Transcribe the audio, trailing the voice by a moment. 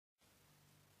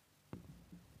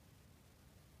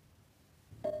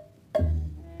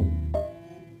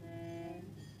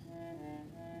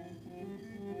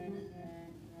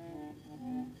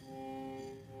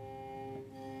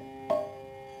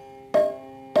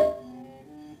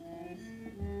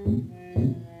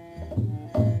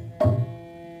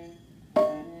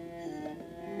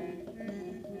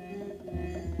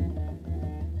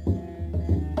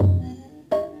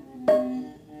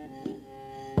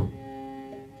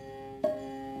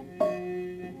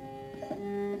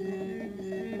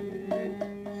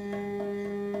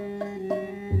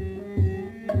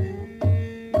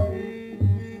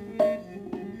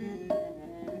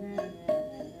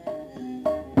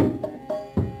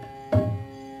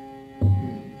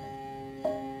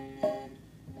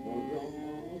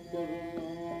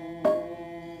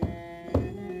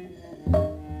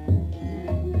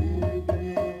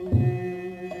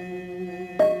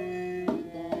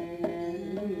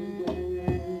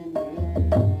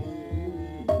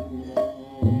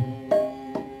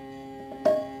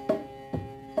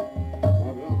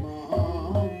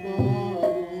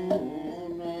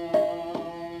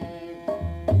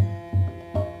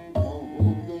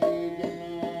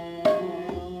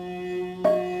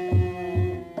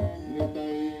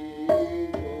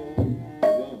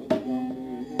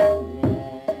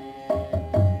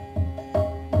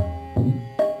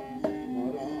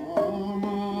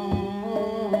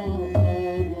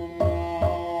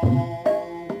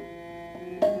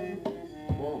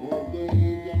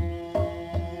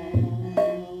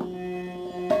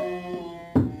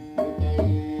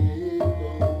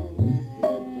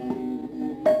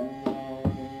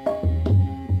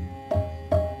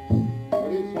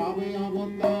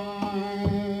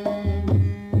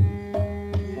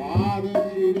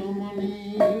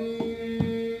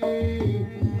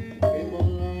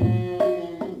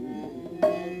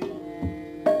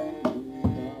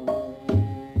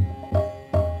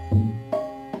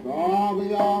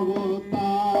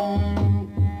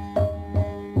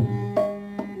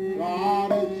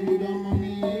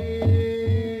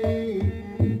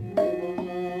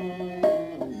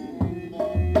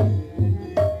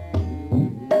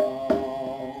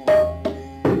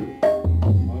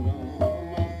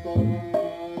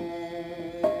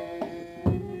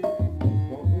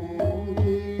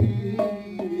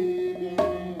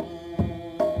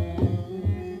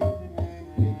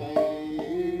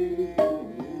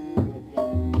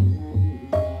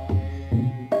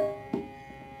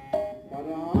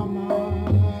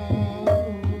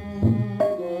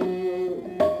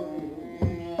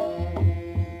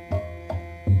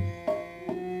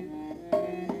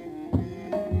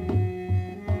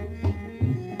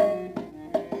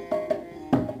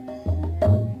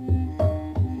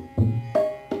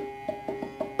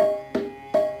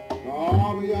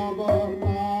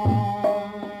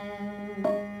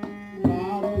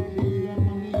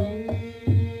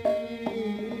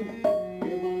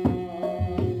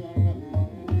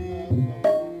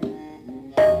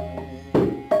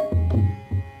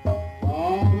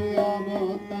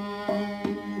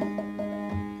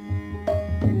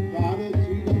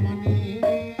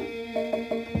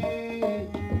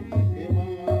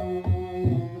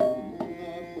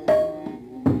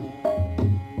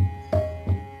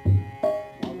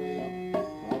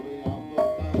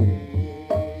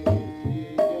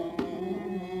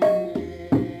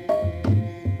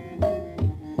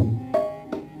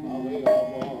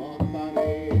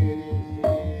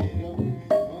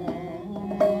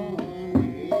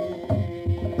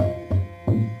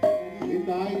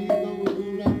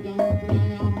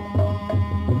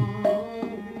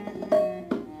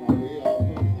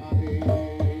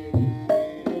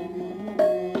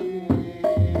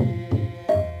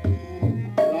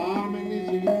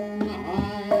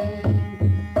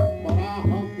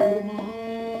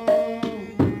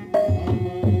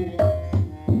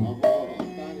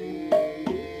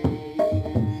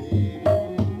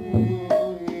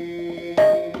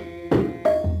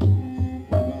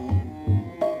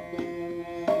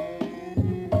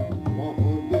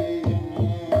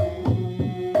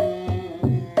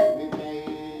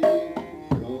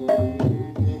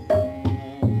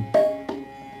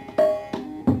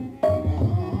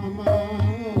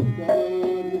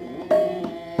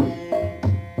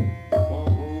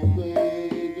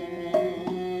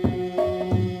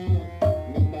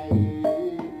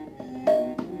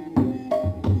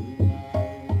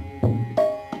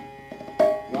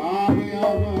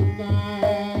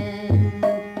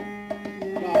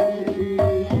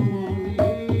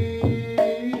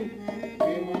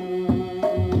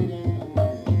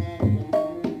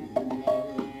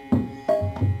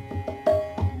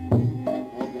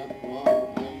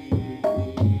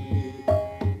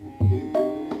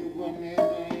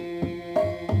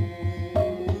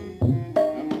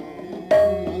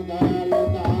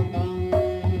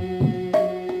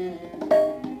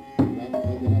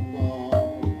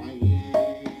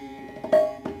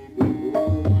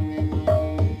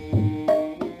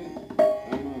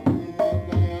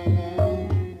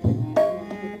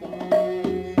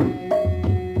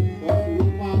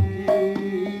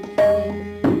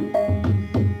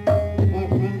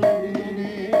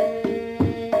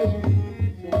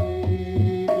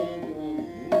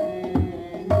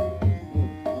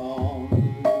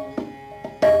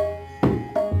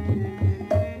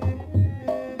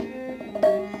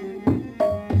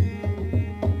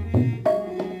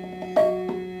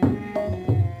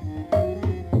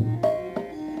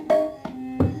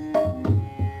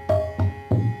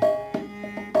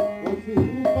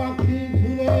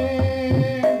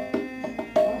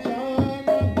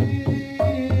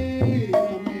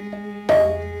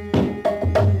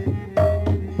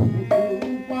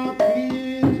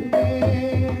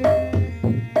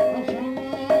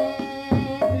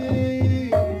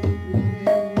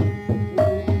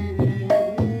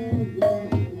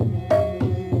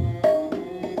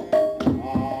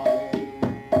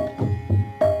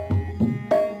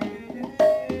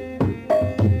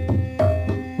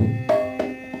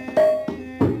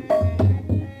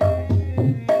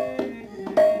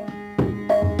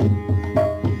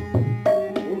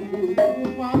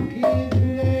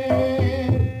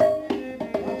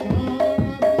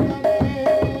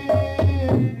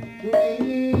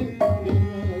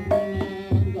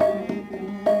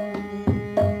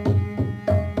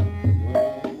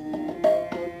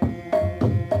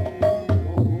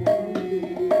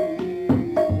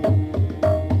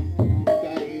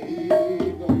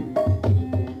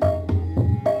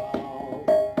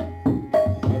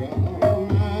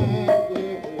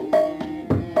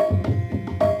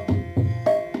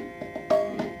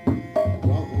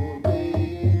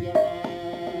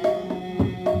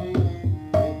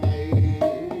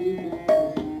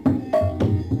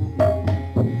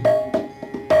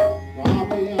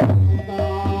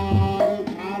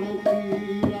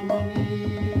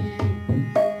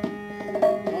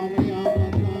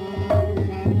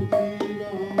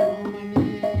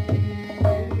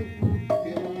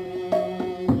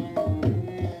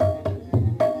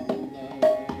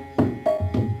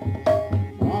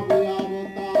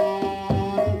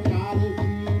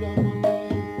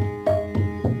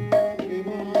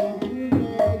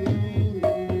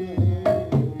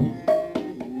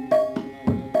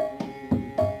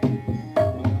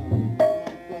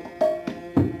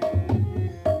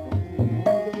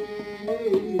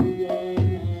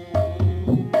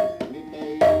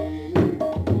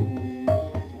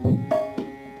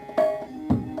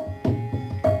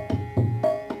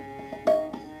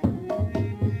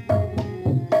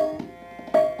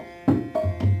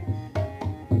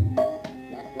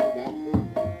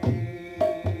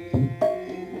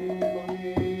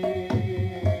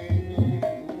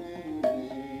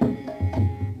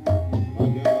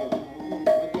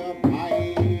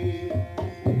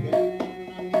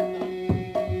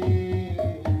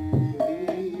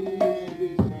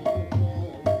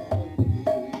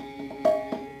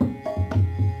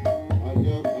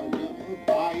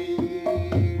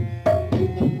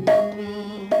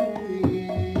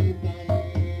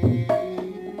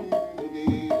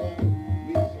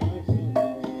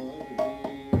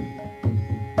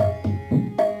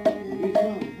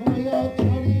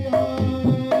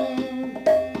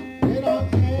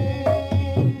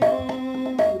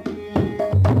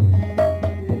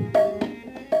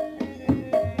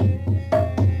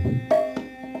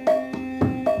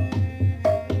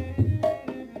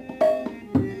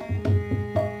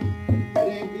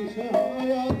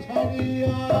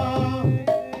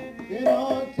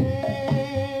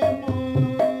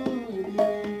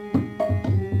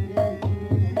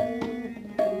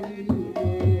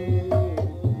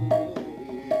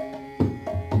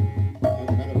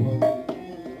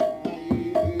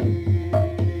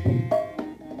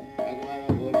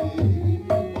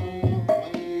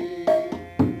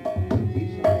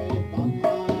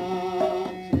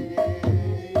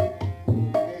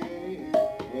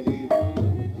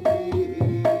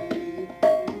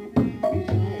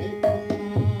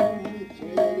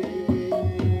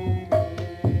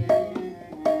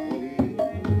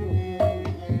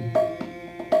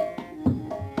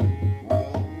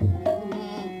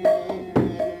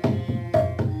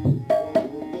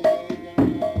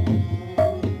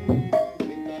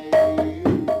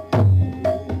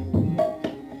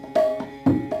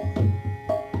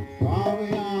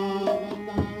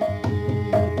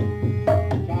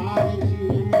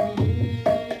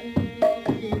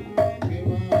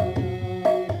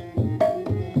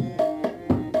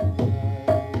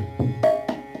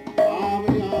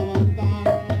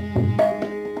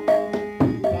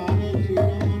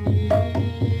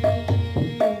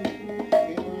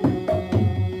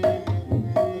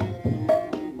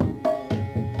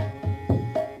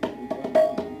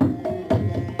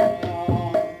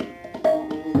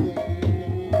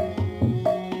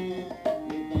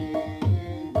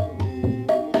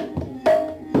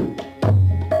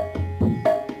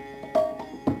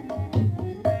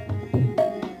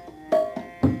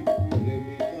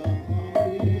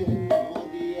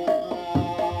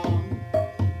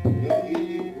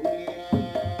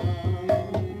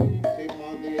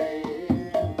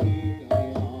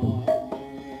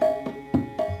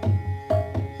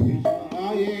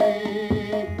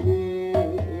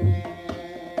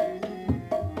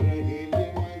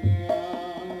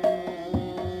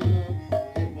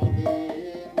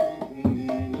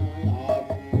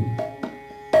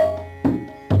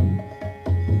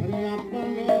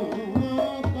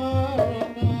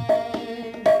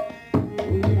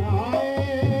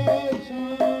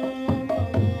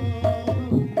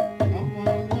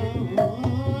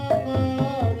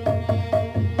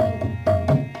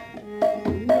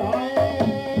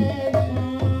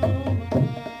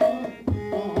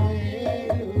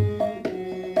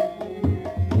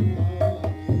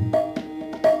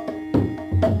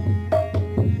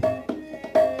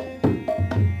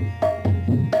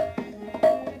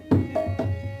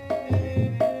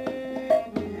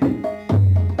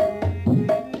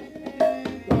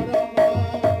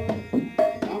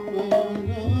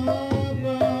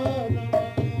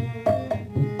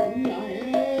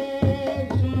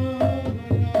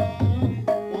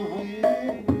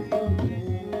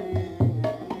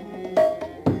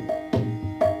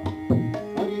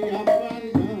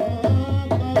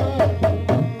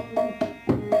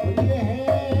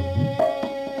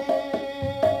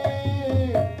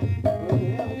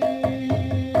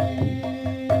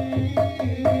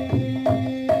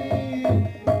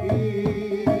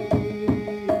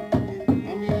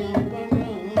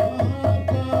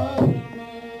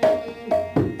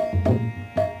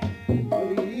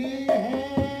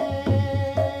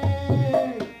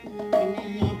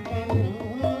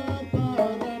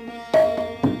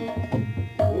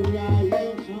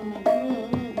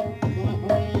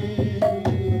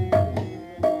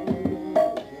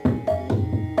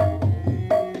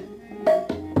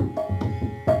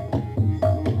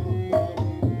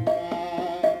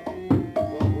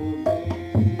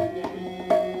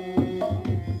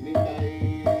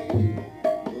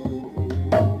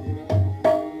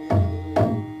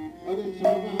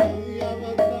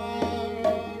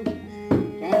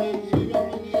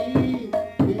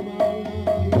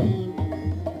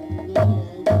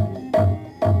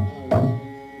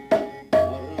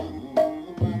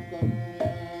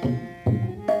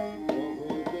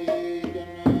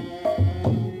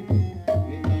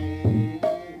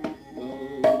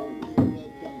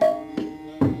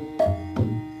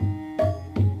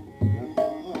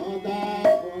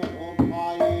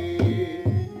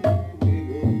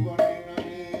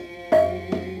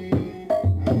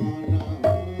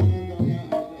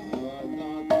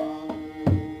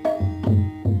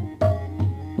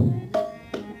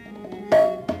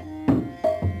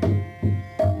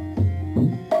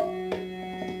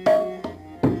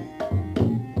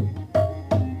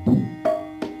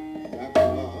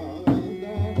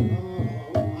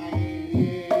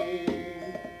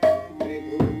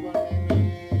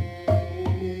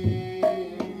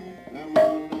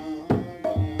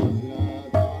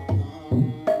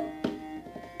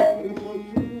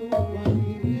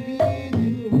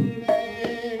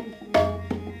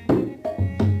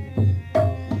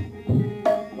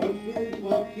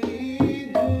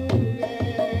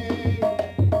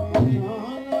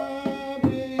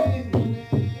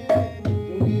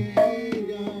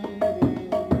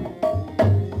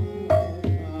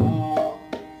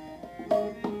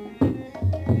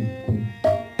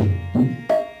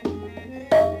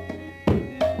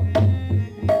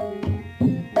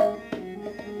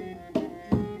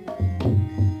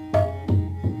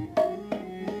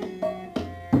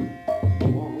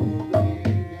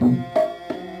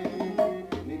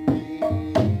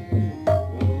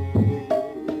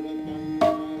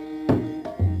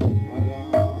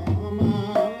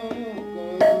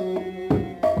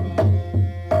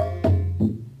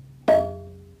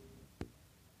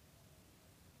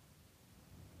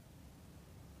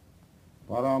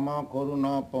Parama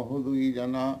Koruṇa Pahudui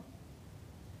Jana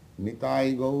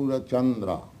Nitai Gaura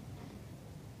Chandra.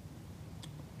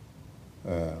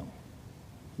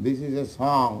 This is a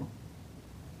song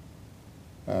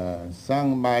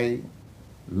sung by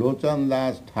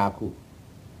Lochandas Thakur,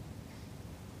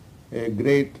 a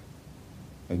great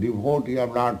devotee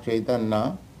of Lord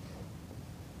Chaitanya,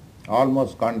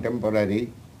 almost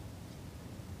contemporary.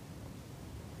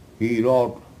 He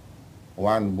wrote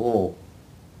one book,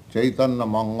 Chaitanya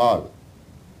Mangal,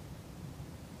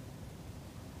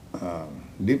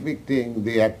 depicting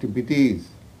the activities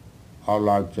of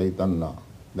Lord Chaitanya.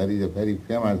 That is a very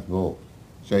famous book,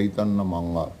 Chaitanya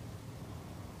Mangal.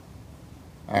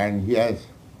 And he has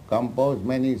composed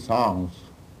many songs,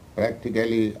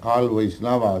 practically all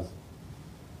Vaishnavas.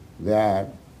 They are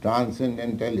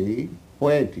transcendentally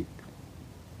poetic.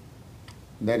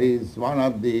 That is one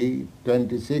of the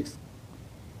 26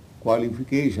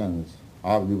 qualifications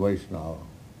of the Vaishnava.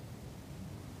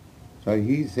 So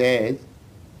he says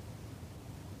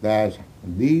that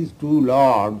these two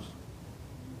lords,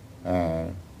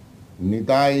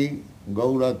 Nitai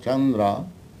Gaura Chandra,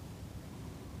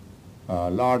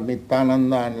 Lord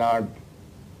Nityananda and Lord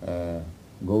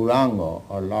Gauranga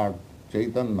or Lord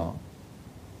Chaitanya,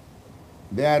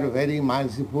 they are very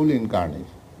merciful incarnations.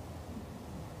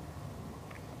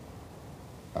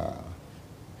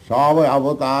 Sava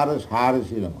Avatar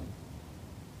Sarasilamai.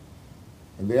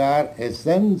 They are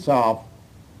essence of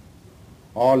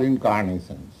all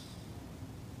incarnations.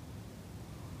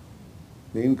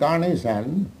 The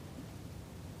incarnation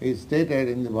is stated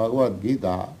in the Bhagavad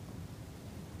Gita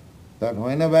that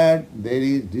whenever there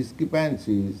is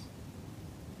discrepancies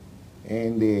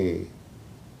in the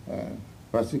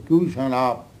prosecution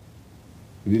of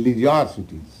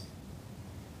religiosities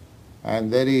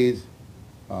and there is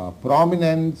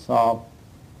prominence of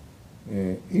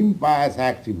impious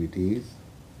activities,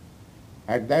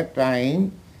 at that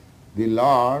time the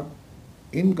Lord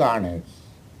incarnates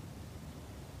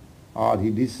or he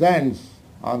descends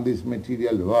on this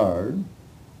material world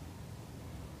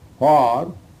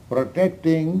for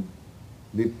protecting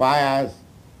the pious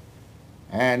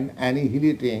and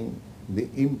annihilating the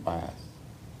impious.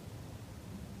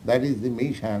 That is the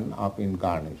mission of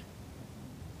incarnation.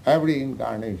 Every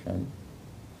incarnation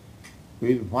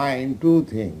will find two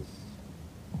things.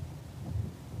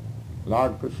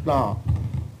 Lord Krishna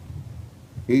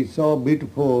is so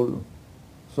beautiful,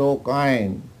 so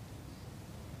kind,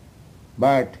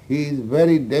 but he is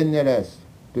very dangerous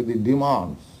to the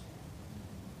demons.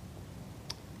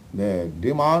 The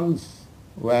demons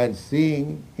were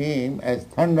seeing him as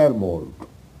thunderbolt,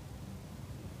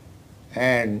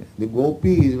 and the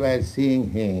gopis were seeing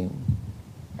him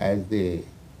as the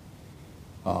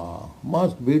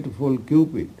most beautiful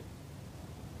Cupid.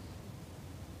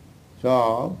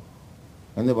 So,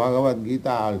 in the Bhagavad Gita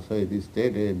also it is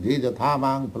stated,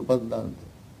 Jijathamang prapadante.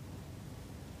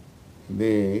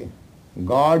 The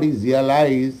God is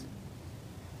realized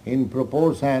in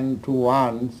proportion to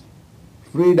one's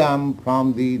freedom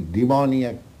from the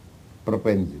demoniac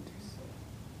propensities.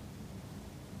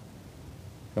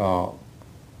 So,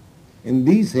 in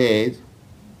this age,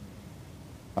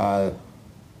 of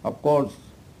course,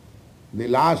 the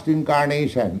last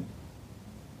incarnation,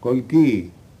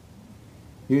 Kalki,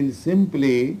 he will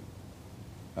simply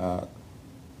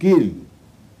kill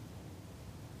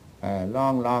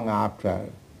long after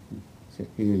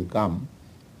he will come.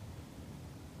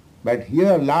 But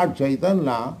here Lord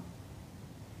Chaitanya,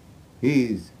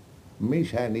 his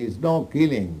mission is no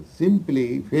killing,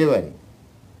 simply favoring.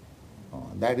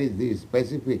 That is the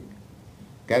specific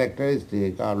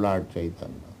characteristic of Lord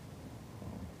Chaitanya.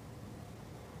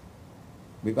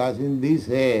 Because in this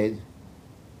age,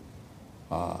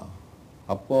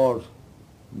 of course,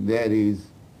 there is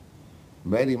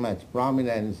very much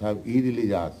prominence of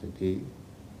irreligiosity,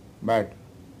 but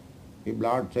if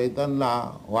Lord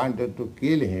Chaitanya wanted to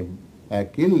kill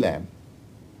them,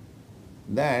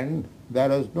 then there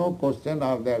was no question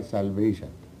of their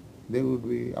salvation. They would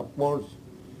be, of course,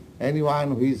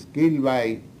 anyone who is killed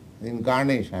by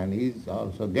incarnation, he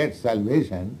also gets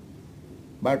salvation,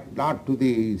 but not to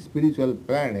the spiritual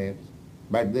planets,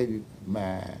 but they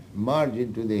merge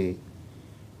into the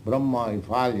Brahma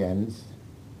effulgence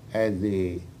as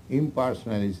the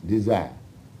impersonalist desire.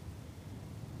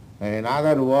 In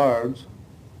other words,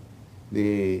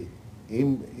 the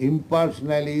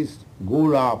impersonalist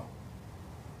goal of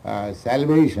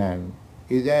salvation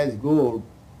is as good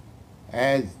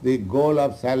as the goal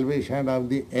of salvation of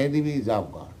the enemies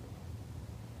of God.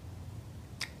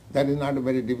 That is not a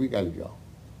very difficult job.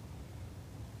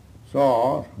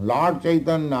 So, Lord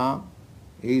Chaitanya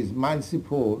is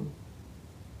merciful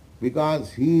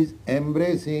because he is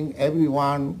embracing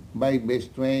everyone by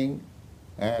bestowing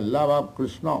love of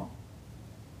Krishna.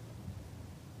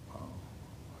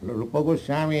 Rupa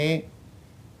Goswami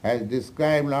has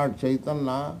described Lord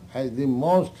Chaitanya as the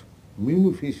most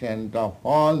munificent of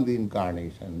all the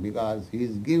incarnations because he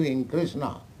is giving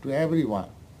Krishna to everyone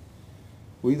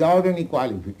without any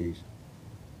qualification.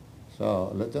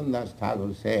 So Lachandas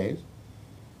Thakur says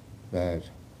that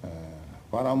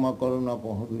Parama Koruṇa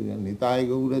Pahuduya Nitai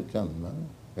Gaura Chandra,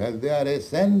 that they are a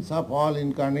sense of all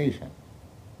incarnation.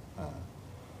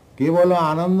 Kevala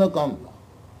Ananda Kamla,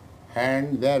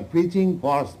 and their preaching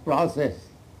process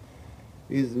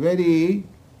is very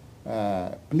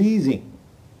pleasing.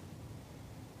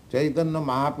 Chaitanya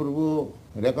Mahaprabhu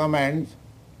recommends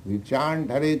we chant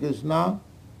Hare Krishna,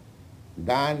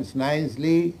 dance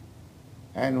nicely,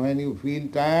 and when you feel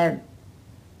tired,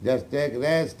 just take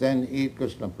rest and eat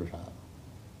Krishna Prasad.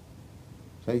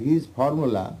 So his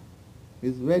formula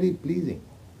is very pleasing.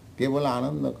 Kevala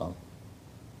Ananda Kam.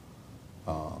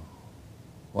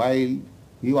 While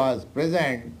he was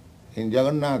present in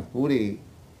Jagannath Puri,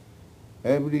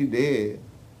 every day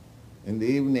in the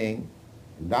evening,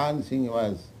 dancing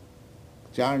was,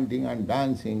 chanting and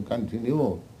dancing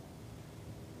continued.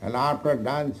 And after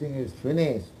dancing is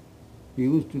finished, he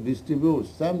used to distribute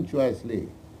sumptuously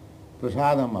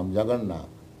prasadam of Jagannath.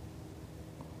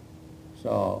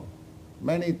 So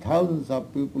many thousands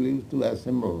of people used to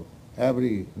assemble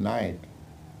every night.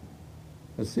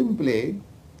 Simply,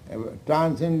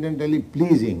 transcendently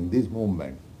pleasing this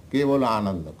movement, Kevala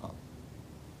Anandakam.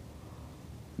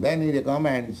 Then he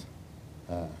recommends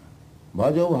Bhajo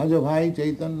Bhajo Bhai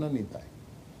Chaitanya Nitai.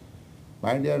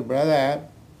 My dear brother,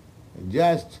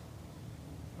 just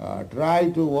try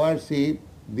to worship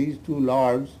these two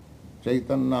lords,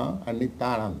 Chaitanya and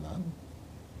Nityananda,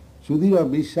 Sudhira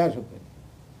Vishwasapani,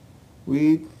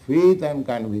 with faith and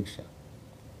conviction.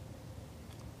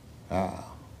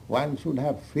 One should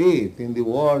have faith in the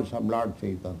words of Lord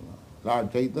Chaitanya.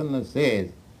 Lord Chaitanya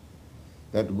says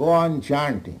that go on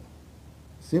chanting.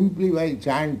 Simply by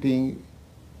chanting,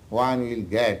 one will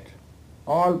get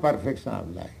all perfection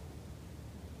of life.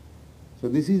 So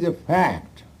this is a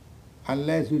fact.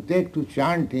 Unless we take to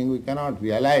chanting, we cannot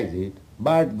realize it.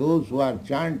 But those who are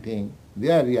chanting,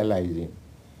 they are realizing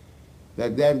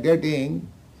that they are getting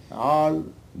all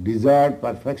desired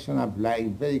perfection of life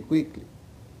very quickly.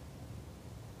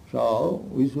 So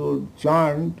we should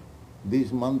chant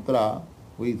this mantra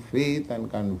with faith and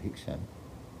conviction.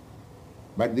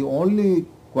 But the only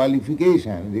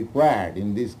qualification required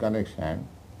in this connection,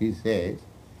 he says,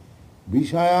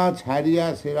 Vishaya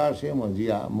chhariya sirase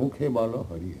majiya mukhe balo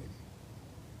hariya.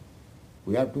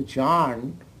 We have to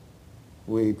chant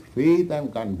with faith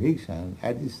and conviction.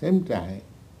 At the same time,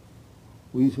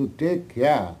 we should take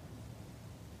care,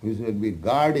 we should be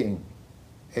guarding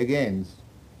against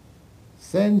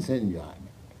sense enjoyment.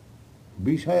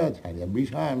 Vishaya charya.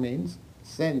 Vishaya means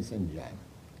sense enjoyment.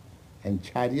 And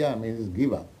charya means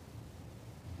give up.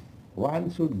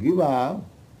 One should give up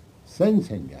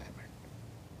sense enjoyment.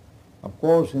 Of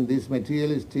course, in this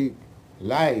materialistic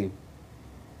life,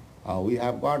 we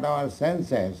have got our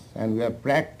senses and we have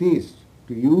practiced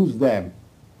to use them.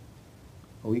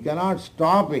 We cannot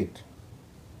stop it.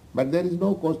 But there is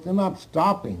no question of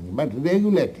stopping, but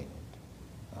regulating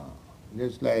it.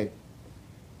 Just like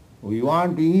we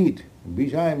want to eat.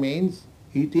 Vishaya means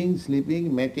eating,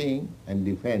 sleeping, mating and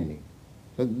defending.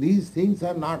 So these things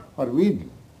are not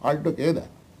forbidden altogether.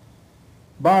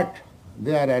 But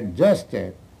they are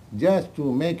adjusted just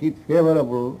to make it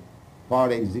favorable for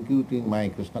executing my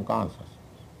Krishna consciousness.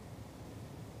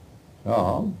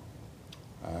 So,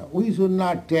 we should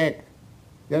not take,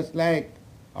 just like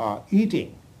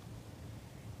eating,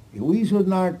 we should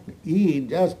not eat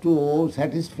just to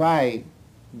satisfy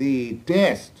the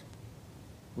taste.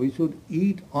 We should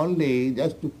eat only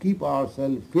just to keep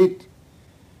ourselves fit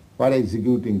for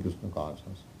executing Krishna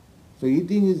consciousness. So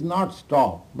eating is not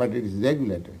stopped, but it is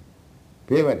regulated,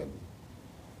 favorable.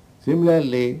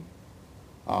 Similarly,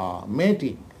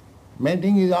 mating.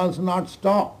 Mating is also not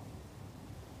stopped.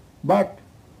 But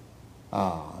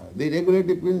the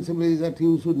regulative principle is that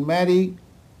you should marry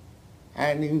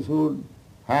and you should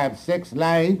have sex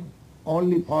life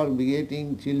only for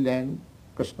begetting children,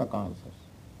 Krishna conscious.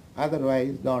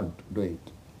 Otherwise, don't do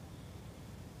it.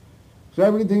 So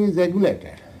everything is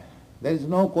regulated. There is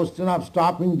no question of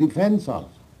stopping defense also.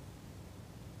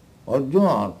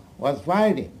 Arjuna was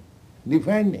fighting,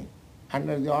 defending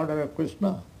under the order of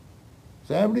Krishna.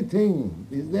 So everything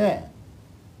is there.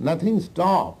 Nothing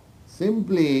stopped.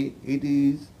 Simply it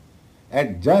is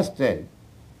adjusted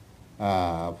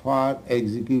for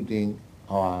executing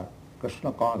our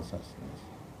Krishna consciousness.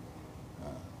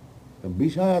 the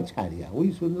Vishayacharya.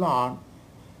 We should not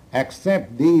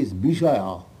accept these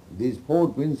Vishaya, these four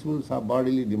principles of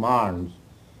bodily demands,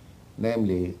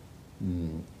 namely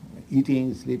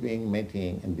eating, sleeping,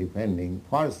 mating and defending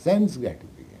for sense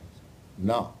gratification.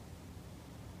 No.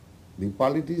 The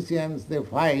politicians, they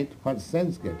fight for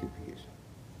sense gratification.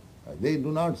 They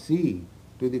do not see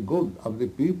to the good of the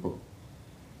people.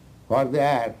 For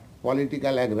their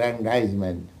political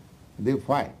aggrandizement, they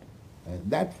fight.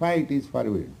 That fight is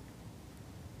forbidden.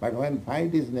 But when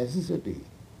fight is necessity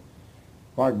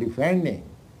for defending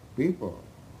people,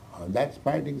 that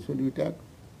fighting should be taken.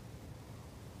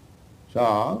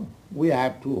 So we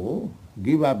have to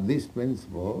give up this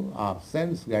principle of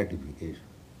sense gratification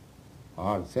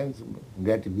or sense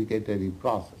gratificatory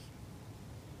process.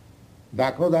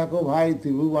 Dakho dakho bhai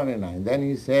tribhuvane nai. Then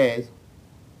he says,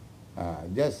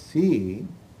 just see,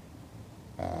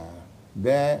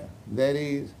 there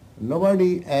is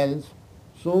nobody else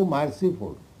so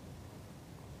merciful.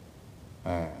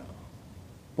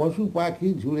 Pashu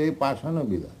pakhi jhure pasana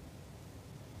vida.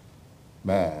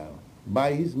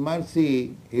 By his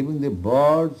mercy, even the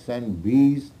birds and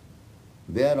bees,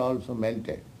 they are also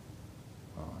melted.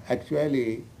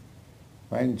 Actually,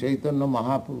 when Chaitanya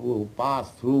Mahaprabhu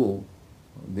passed through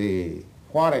the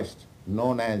forest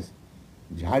known as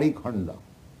Jharikhanda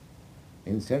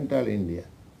in central India,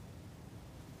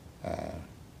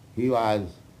 he was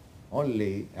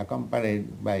only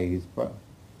accompanied by his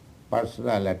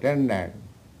personal attendant,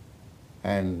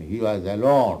 and he was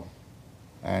alone.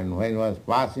 And when he was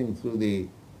passing through the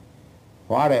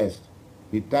forest,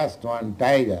 he touched one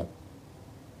tiger.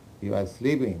 He was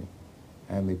sleeping,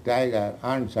 and the tiger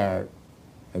answered,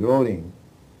 roaring.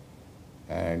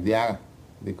 And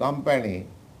the company,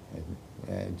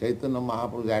 Chaitanya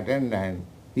Mahaprabhu's attendant,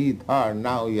 he thought,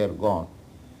 now you are gone.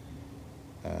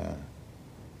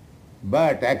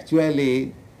 But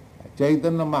actually,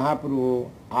 Chaitanya Mahaprabhu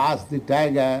asked the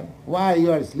tiger, why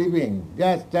you are sleeping?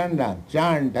 Just stand up,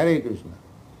 chant Hare Krishna.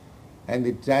 And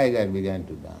the tiger began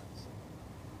to dance.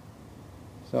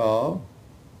 So,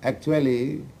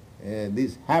 actually,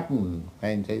 this happened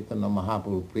when Chaitanya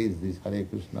Mahaprabhu preached this Hare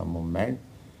Krishna movement.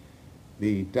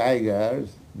 The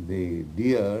tigers, the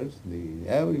deers,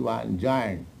 everyone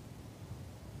joined.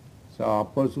 So,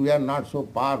 of course, we are not so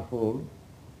powerful,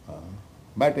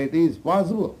 but it is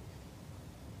possible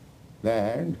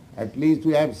that at least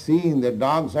we have seen the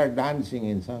dogs are dancing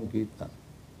in Sankirtan.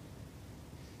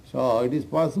 So it is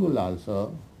possible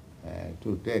also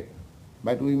to take,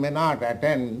 but we may not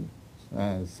attend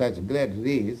such great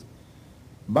risk.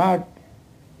 But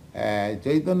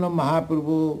Chaitanya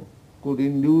Mahaprabhu could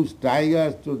induce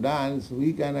tigers to dance,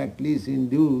 we can at least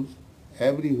induce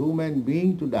every human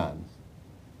being to dance.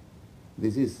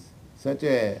 This is such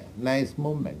a nice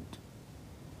movement.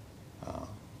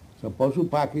 So Pashu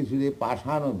Pakhi Sudhe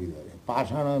Pasana Vidare.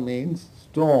 Pasana means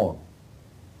stone.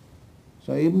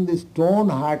 So even the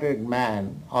stone-hearted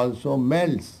man also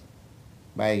melts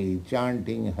by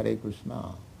chanting Hare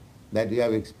Krishna. That we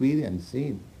have experienced,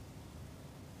 seen.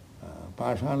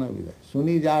 Pasana Vidaya.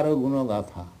 Suni jaro guno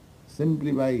gatha.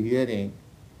 Simply by hearing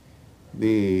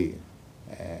the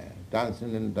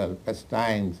transcendental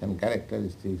pastimes and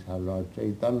characteristics of Lord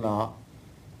Chaitanya,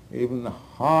 even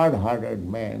hard-hearted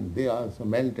men, they also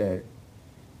melted.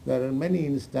 There are many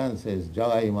instances,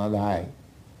 Jagai Madhai,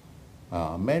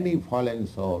 many fallen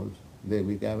souls, they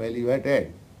became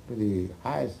elevated to the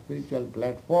highest spiritual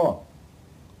platform.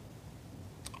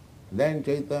 Then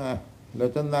Chaitanya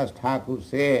Lochanas Thakur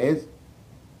says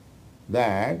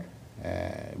that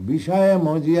Vishaya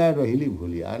Mojiya Rahili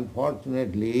Bhuliya.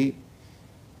 Unfortunately,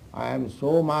 I am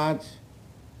so much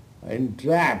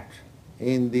entrapped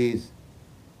in these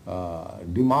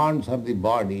demands of the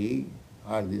body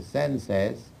or the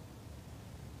senses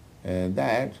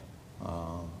that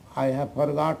I have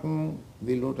forgotten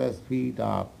the lotus feet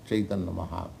of Chaitanya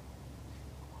Mahaprabhu.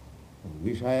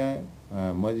 Vishaya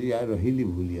Majiya Rahili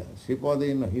Bhuliya.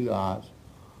 Sipade Nahilas.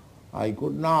 I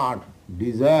could not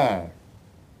desire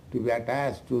to be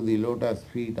attached to the lotus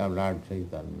feet of Lord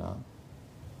Chaitanya.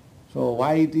 So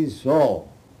why it is so?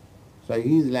 So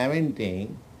he is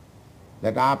lamenting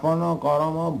that apano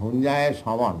karama bhunjaya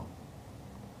saman,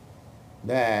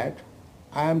 that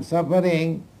I am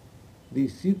suffering the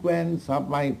sequence of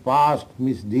my past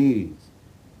misdeeds,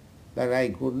 that I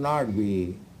could not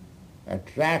be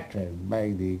attracted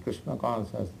by the Krishna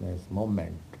consciousness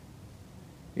movement.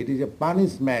 It is a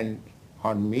punishment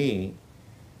on me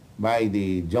by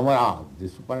the Jamaraj, the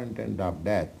superintendent of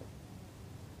death.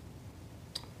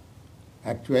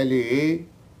 Actually,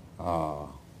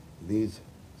 this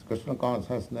Krishna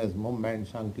consciousness movement,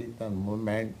 Sankirtan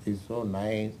movement is so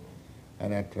nice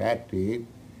and attractive,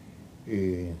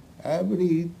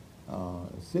 every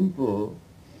simple,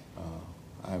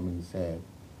 say,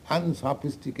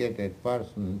 unsophisticated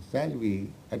person shall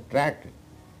be attracted.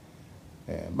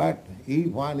 But if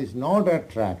one is not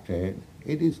attracted,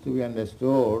 it is to be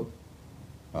understood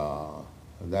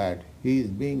that he is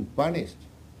being punished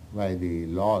by the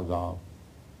laws of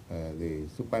the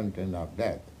superintendent of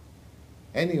death.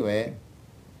 Anyway,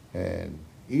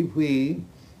 if we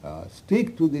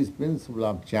stick to this principle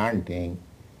of chanting,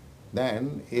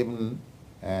 then even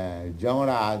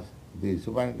Jamaraj, the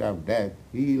superintendent of death,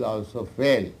 he will also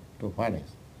fail to punish.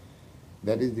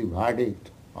 That is the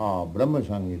verdict of Brahma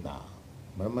Samhita.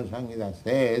 Brahma Samhita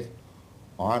says,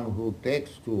 one who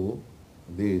takes to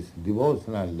this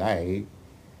devotional life,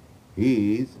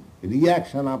 his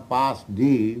reaction of past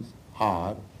deeds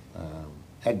are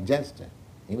adjusted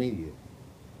immediately.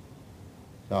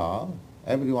 So,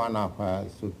 every one of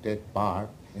us should take part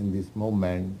in this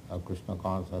movement of Krishna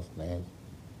consciousness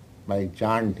by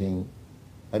chanting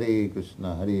Hare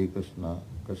Krishna, Krishna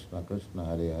Krishna,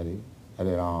 Hare Hare,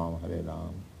 Hare Ram,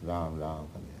 Ram Ram, Hare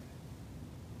Hare.